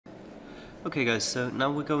Okay guys, so now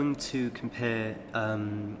we're going to compare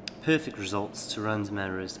perfect results to random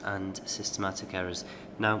errors and systematic errors.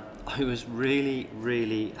 Now, I was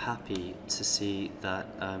really happy to see that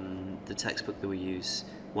the textbook that we use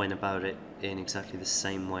went about it in exactly the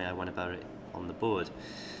same way I went about it on the board.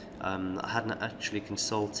 I hadn't actually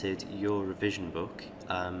consulted your revision book,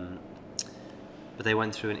 but they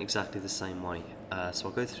went through it exactly the same way. So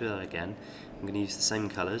I'll go through that again. I'm going to use the same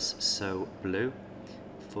colours, so blue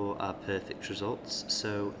for our perfect results.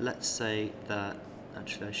 So let's say that,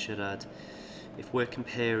 actually I should add, if we're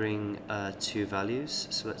comparing two values,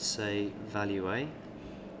 so let's say value A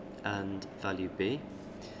and value B,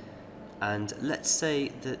 and let's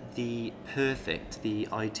say that the perfect, the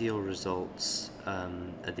ideal results are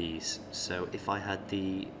these. So if I had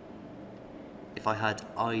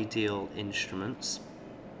ideal instruments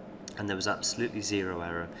and there was absolutely zero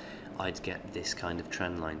error, I'd get this kind of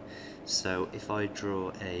trend line. So if I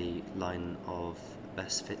draw a line of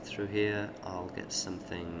best fit through here, I'll get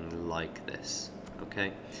something like this.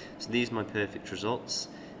 Okay, so these are my perfect results,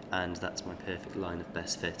 and that's my perfect line of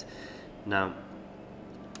best fit. Now,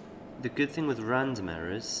 the good thing with random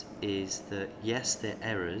errors is that yes, they're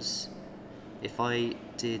errors. If I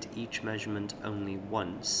did each measurement only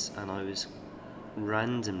once and I was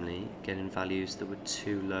randomly getting values that were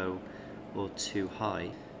too low or too high,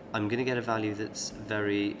 I'm going to get a value that's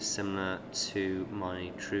very similar to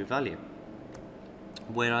my true value.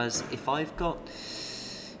 Whereas if I've got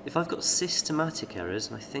systematic errors,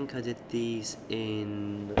 and I think I did these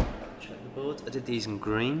in, check the board, I did these in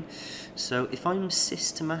green. So if I'm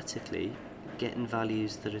systematically getting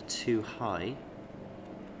values that are too high,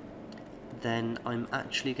 then I'm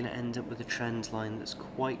actually going to end up with a trend line that's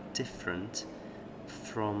quite different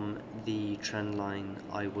from the trend line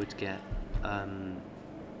I would get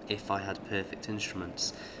if I had perfect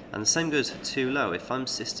instruments. And the same goes for too low. If I'm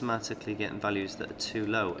systematically getting values that are too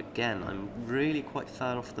low, again, I'm really quite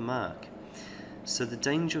far off the mark. So the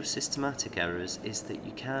danger of systematic errors is that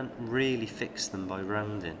you can't really fix them by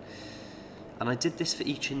rounding. And I did this for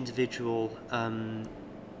each individual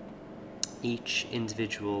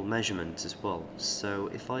measurement as well. So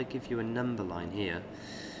if I give you a number line here,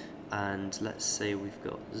 and let's say we've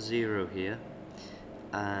got 0 here,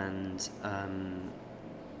 and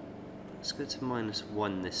let's go to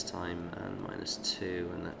 -1 this time, and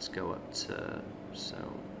 -2, and let's go up to, so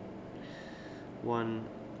 1,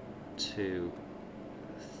 2,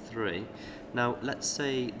 3. Now let's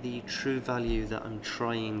say the true value that I'm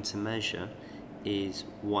trying to measure is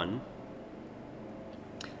 1.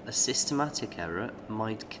 A systematic error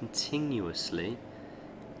might continuously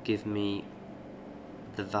give me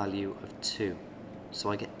the value of 2.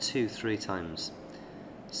 So I get 2 3 times.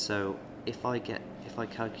 So if I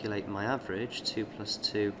calculate my average, 2 plus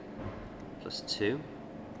 2 plus 2,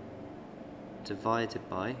 divided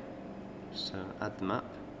by, so add them up,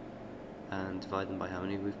 and divide them by how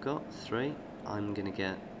many we've got, 3, I'm going to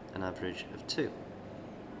get an average of 2.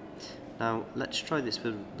 Now let's try this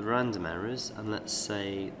with the random errors, and let's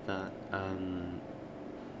say that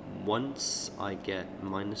once I get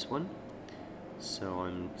 -1, so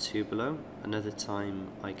I'm 2 below, another time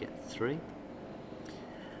I get 3,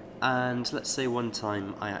 and let's say one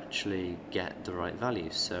time I actually get the right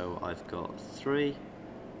value, so I've got 3,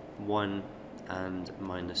 1 and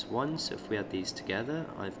 -1, so if we add these together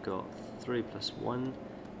I've got 3 plus 1,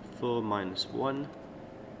 4 minus 1,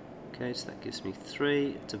 okay, so that gives me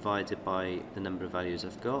 3 divided by the number of values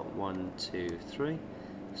I've got, 1, 2, 3,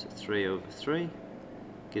 so 3 over 3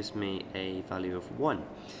 gives me a value of 1.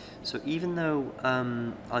 So even though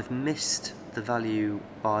I've missed the value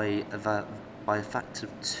by a factor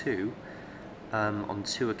of 2 on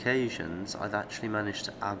 2 occasions, I've actually managed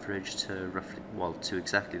to average to roughly, well, to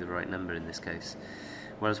exactly the right number in this case.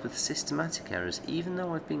 Whereas with systematic errors, even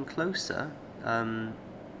though I've been closer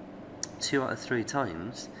 2 out of 3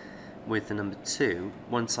 times with the number 2,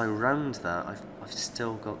 once I round that, I've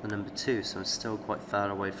still got the number 2, so I'm still quite far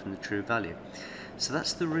away from the true value. So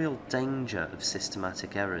that's the real danger of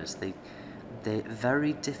systematic errors. They're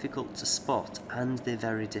very difficult to spot, and they're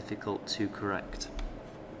very difficult to correct.